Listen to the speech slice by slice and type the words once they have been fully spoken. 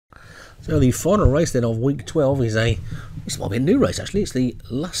So the final race then of week 12 is this might be a new race actually. It's the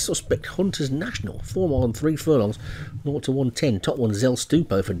Last Suspect Hunters National, 4 mile and 3 furlongs, 0 to 110. Top one Zell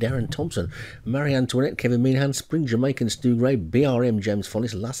Stupo for Darren Thompson, Marie Antoinette, Kevin Meehan, Spring Jamaican Stu Gray, BRM James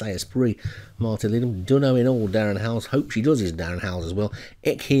Follis, Lasse Esprit, Martin Lidham, Dunno in all Darren Howes, Hope She Does is Darren Howes as well,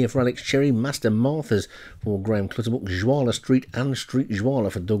 Eck here for Alex Cherry, Master Martha's for Graham Clutterbuck, Joala Street and Street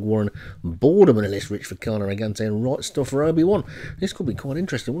Joala for Doug Warren, Boredom and Ellis Rich for Carla Agante, and Right Stuff for Obi-Wan. This could be quite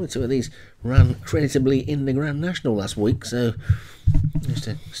interesting. One or two of these ran creditably in the Grand National last week, so just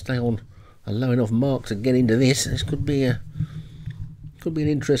to stay on a low enough mark to get into this, this could be an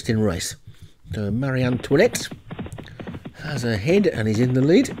interesting race. So Marie Antoinette has a head and is in the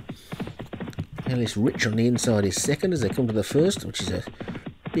lead. Ellis Rich on the inside is second as they come to the first, which is a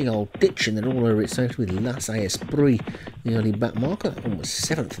big old ditch, and then all over its own with Lasse Esprit, the early back marker. That one was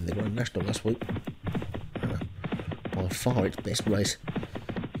 7th in the Grand National last week. By far its best race,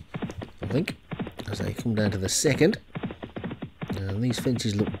 I think, as they come down to the second. And these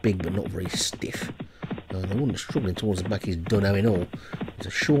fences look big but not very stiff. The one that's struggling towards the back is Dunno in all. It's a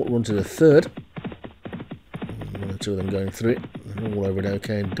short run to the third. One or two of them going through it. And all over it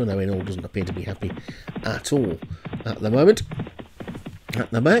okay, and Dunno in all doesn't appear to be happy at all at the moment. At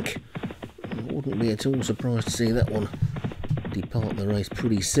the back, I wouldn't be at all surprised to see that one depart the race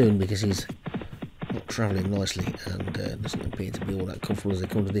pretty soon, because he's not travelling nicely and doesn't appear to be all that comfortable as they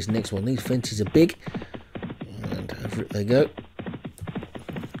come to this next one. These fences are big, and over it they go.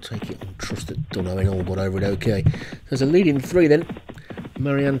 Take it and trust that Dunno in all got over it okay. There's a lead in 3 then.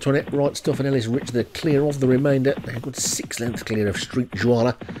 Marie Antoinette, Right Stuff and Ellis Rich, they're clear of the remainder. They're a good 6 lengths clear of Street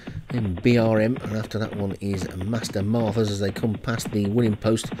Joala. Then BRM, and after that one is Master Martha's as they come past the winning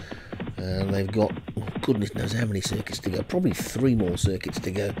post. And they've got, oh, goodness knows how many circuits to go. Probably 3 more circuits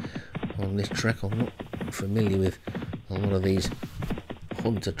to go on this track. I'm not familiar with a lot of these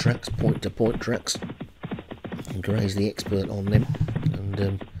hunter tracks, point-to-point tracks. Gray's the expert on them. And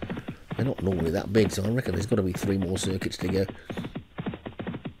they're not normally that big, so I reckon there's got to be 3 more circuits to go.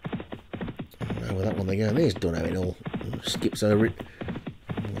 And over that one they go. There's Dunno in all. Skips over it.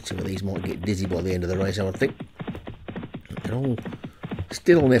 Some of these might get dizzy by the end of the race, I would think. They're all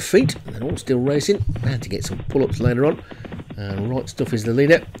still on their feet, and they're all still racing. Bound to get some pull-ups later on. And Right Stuff is the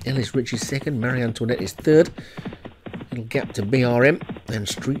leader. Ellis Rich is second. Marie Antoinette is third. Little gap to BRM. Then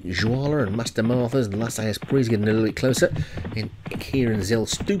Street Joala and Master Martha's and Lasse Esprit's getting a little bit closer. Then here and Zell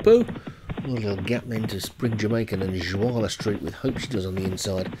Stupo. A little gap then to Spring Jamaican and Joala Street with Hope She Does on the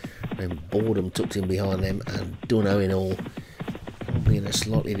inside. And Boredom tucked in behind them, and Dunno in all. Probably in a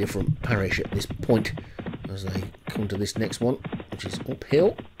slightly different parish at this point as they come to this next one, which is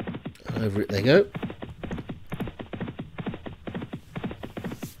uphill, and over it they go.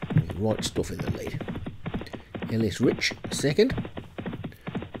 Right Stuff in the lead. Ellis Rich second,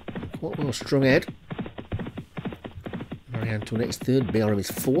 quite well strung out. Marie Antoinette's third, BRM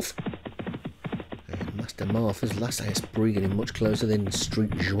is fourth, and Master Martha's Lasse Esprit getting much closer. Then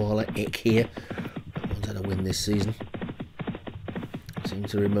Street Joala, Eck here. That one's had a win this season, seem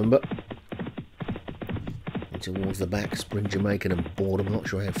to remember. And towards the back, Spring Jamaican and Boredom. I'm not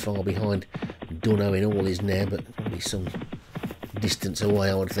sure how far behind Dunno in all is now, but probably some distance away,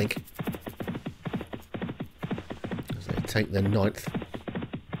 I would think. As they take the 9th,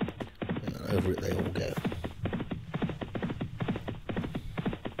 and over it they all go.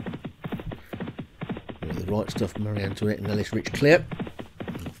 With the Right Stuff, Marie Antoinette and Ellis Rich clear.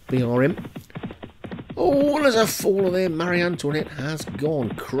 BRM. Oh, there's a faller there. Marie Antoinette has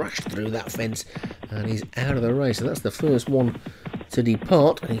crashed through that fence, and he's out of the race. So that's the first one to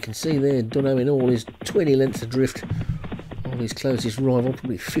depart. And you can see there, Dunno in all is 20 lengths adrift of his closest rival,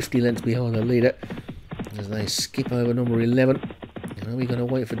 probably 50 lengths behind the leader, as they skip over number 11. And are we going to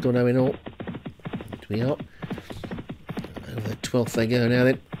wait for Dunno in all? We are. Over the 12th they go now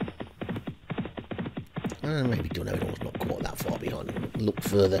then. Maybe Dunno in all's not quite that far behind. Look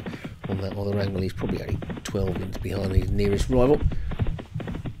further on that other angle, he's probably only 12 lengths behind his nearest rival.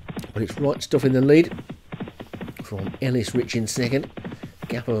 But it's Right Stuff in the lead from Ellis Rich in second.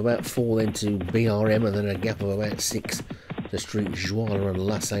 Gap of about 4 then to BRM, and then a gap of about 6 to Street Joala and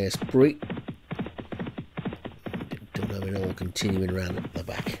Lasse Esprit. Dunno in all continuing round at the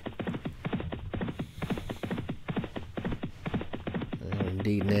back.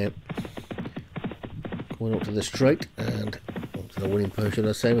 Indeed now. Going up to the straight and up to the winning post, should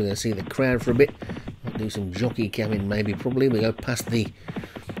I say. We're going to see the crowd for a bit. Might do some jockey camming maybe, probably. We go past the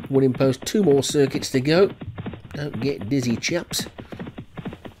winning post. 2 more circuits to go. Don't get dizzy, chaps.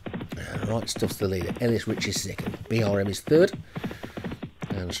 And Right Stuff's the leader. Ellis Rich is second. BRM is third.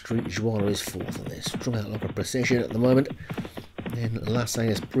 And Street Joala is fourth. And they're strung out like a procession at the moment. Then Lasse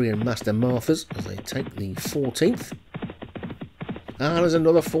Esprit and Master Marthas as they take the 14th. Ah, there's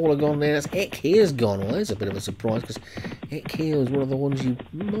another faller gone there. That's Eck Here's gone. Well, there's a bit of a surprise because Eck Here was one of the ones you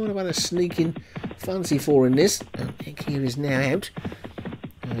might have had a sneaking fancy for in this. And Eck Here is now out.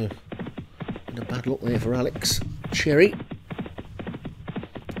 And a bad luck there for Alex Cherry.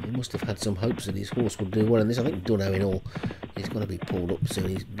 He must have had some hopes that his horse would do well in this. I think Dunno in all, he's got to be pulled up soon.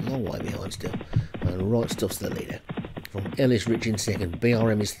 He's a long way behind still. And Right Stuff's the leader. From Ellis Rich in second,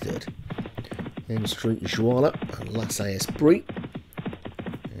 BRM is third. Then Street Joala and Lasse Esprit.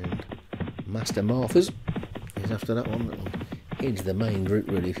 And Master Marthas is after that one. That one heads the main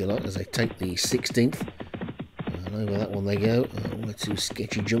group really, if you like, as they take the 16th. And over that one they go. One or two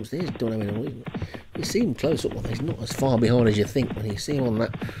sketchy jumps. There's Dunno. You see him close up, well, he's not as far behind as you think. When you see him on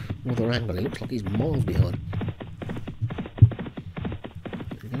that other angle, he looks like he's miles behind.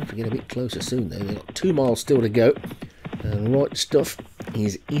 We're going to have to get a bit closer soon though. They've got 2 miles still to go. And Right Stuff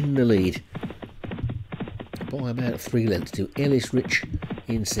is in the lead by about 3 lengths to Ellis Rich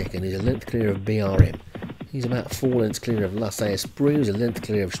in second. He's a length clear of BRM. He's about 4 lengths clear of Lasse Esprit. He's a length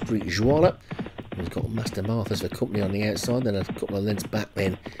clear of Street Joala. He's got Master Marthas for company on the outside. Then a couple of lengths back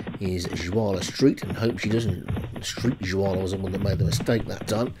then is Joala Street, and hope she doesn't. Street Joala was the one that made the mistake that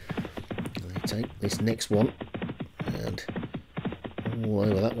time. And they take this next one and all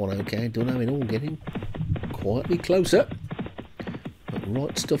over that one. Okay, don't know, all getting quietly closer. But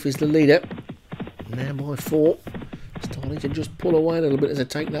Right Stuff is the leader. Now by 4. Starting to just pull away a little bit as I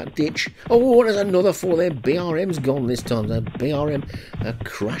take that ditch. Oh, there's another 4 there. BRM's gone this time. So BRM a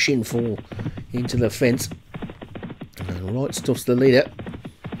crashing fall into the fence. And Right Stuff's the leader.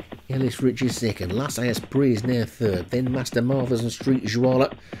 Ellis Rich is second. Lasse Esprit is now third. Then Master Marthas and Street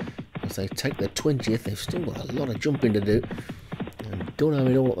Joala. As they take the 20th, they've still got a lot of jumping to do. And Dunno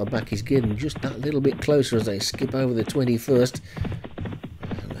in all at the back is getting just that little bit closer as they skip over the 21st.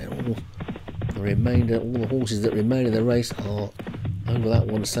 And then all the horses that remain in the race are over that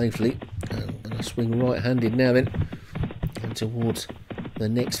one safely. And I'm going to swing right-handed now then. And towards the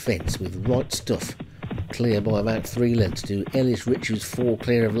next fence with Right Stuff clear by about 3 lengths to Ellis Rich, who's 4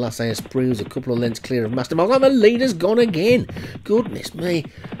 clear of Lasse Esprit, who's a couple of lengths clear of Master Marthas. Oh, the leader's gone again. Goodness me.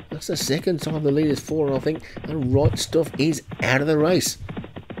 That's the second time the leader's fallen, I think. And Right Stuff is out of the race.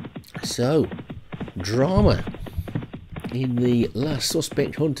 So, drama in the Last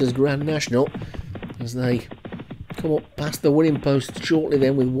Suspect Hunters Grand National as they come up past the winning post shortly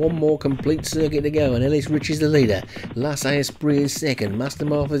then with one more complete circuit to go. And Ellis Rich is the leader. Lasse Esprit is second. Master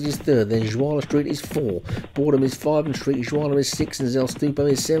Marthas is third. Then Joala Street is 4. Boredom is 5 and Street Joala is 6 and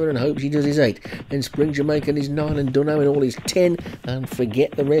Zelstupo is 7 and Hope She Does is 8. Then Spring Jamaican is 9 and Dunno in all is 10. And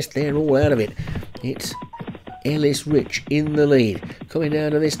forget the rest, they're all out of it. It's Ellis Rich in the lead. Coming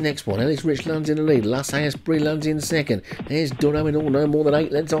down to this next one. Ellis Rich lands in the lead. Lasse Esprit lands in second. There's Dunno in all, no more than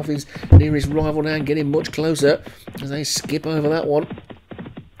 8 lengths off his nearest rival now, getting much closer as they skip over that one.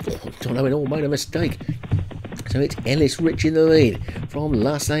 Dunno in all made a mistake. So it's Ellis Rich in the lead from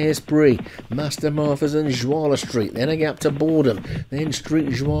Lasse Esprit, Master Marthas and Joala Street. Then a gap to Boredom. Then Street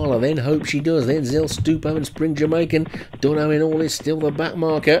Joala. Then Hope She Does. Then Zelstupo and Spring Jamaican. Dunno in all is still the back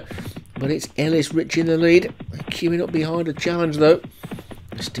marker. But it's Ellis Rich in the lead. They're queuing up behind a challenge though.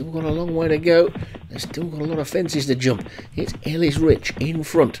 They've still got a long way to go. They've still got a lot of fences to jump. It's Ellis Rich in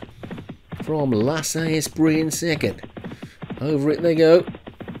front from Lasse Esprit in second. Over it they go.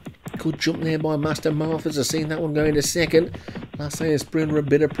 Good jump there by Master Marthas. I've seen that one go into second. Lasse Esprit under a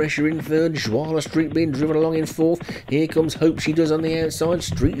bit of pressure in third. Joala Street being driven along in fourth. Here comes Hope She Does on the outside.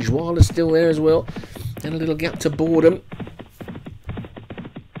 Street Joala's still there as well. And a little gap to Boredom.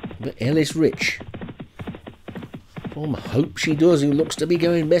 But Ellis Rich from Hope She Does, who looks to be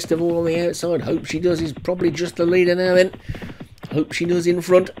going best of all on the outside. Hope She Does is probably just the leader now then. Hope She Does in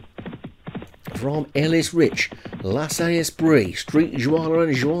front from Ellis Rich. Lasse Esprit, Street Joala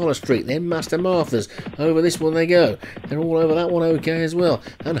and Joala Street. Then Master Marthas. Over this one they go. They're all over that one okay as well.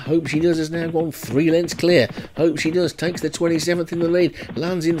 And Hope She Does has now gone 3 lengths clear. Hope She Does takes the 27th in the lead.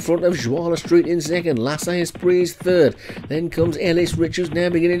 Lands in front of Joala Street in second. Lasse Esprit is third. Then comes Ellis Rich, who's now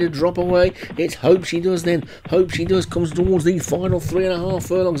beginning to drop away. It's Hope She Does then. Hope She Does comes towards the final 3.5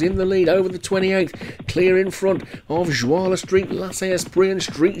 furlongs in the lead over the 28th. Clear in front of Joala Street, Lasse Esprit and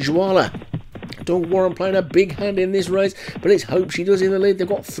Street Joala. Doug Warren playing a big hand in this race, but it's Hope She Does in the lead. They've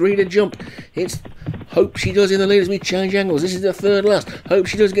got 3 to jump. It's Hope She Does in the lead as we change angles. This is the third last. Hope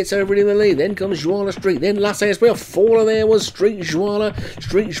She Does gets over in the lead. Then comes Joala Street. Then Lasse Esprit. A faller there was Street Joala.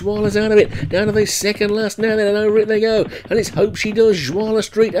 Street Joala's out of it. Down to the second last now. Then over it they go. And it's Hope She Does, Joala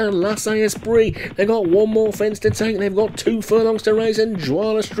Street and Lasse Esprit. They've got one more fence to take. They've got 2 furlongs to race. And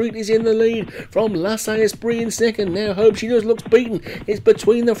Joala Street is in the lead from Lasse Esprit in second. Now Hope She Does looks beaten. It's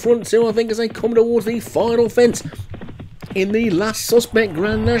between the front two, I think, as they come towards the final fence in the last suspect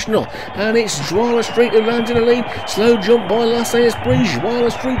Grand National, and it's Joala Street who lands in the lead. Slow jump by Lasse Esprit.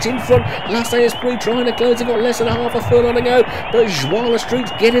 Joala Street's in front. Lasse Esprit trying to close. They've got less than half a furlong to go, but Joala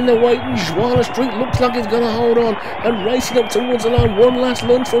Street's getting the weight, and Joala Street looks like it's going to hold on and racing up towards the line. One last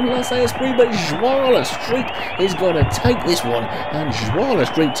lunge from Lasse Esprit, but Joala Street is going to take this one, and Joala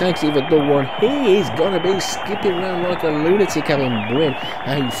Street takes it for the one. He is going to be skipping around like a lunatic, having bred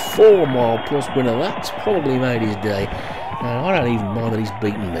a 4-mile plus winner. That's probably made his day. I don't even mind that he's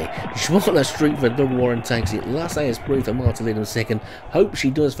beaten me. Joala Street for Doug Warren takes it. Lasse Esprit for Martin Lidham second. Hope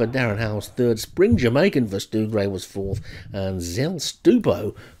She Does for Darren Howells third. Spring Jamaican for Stu Gray was fourth. And Zell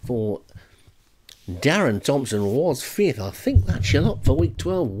Stupo for Darren Thompson was fifth. I think that's your lot for week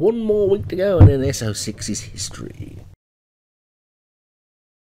 12. One more week to go and then SO6 is history.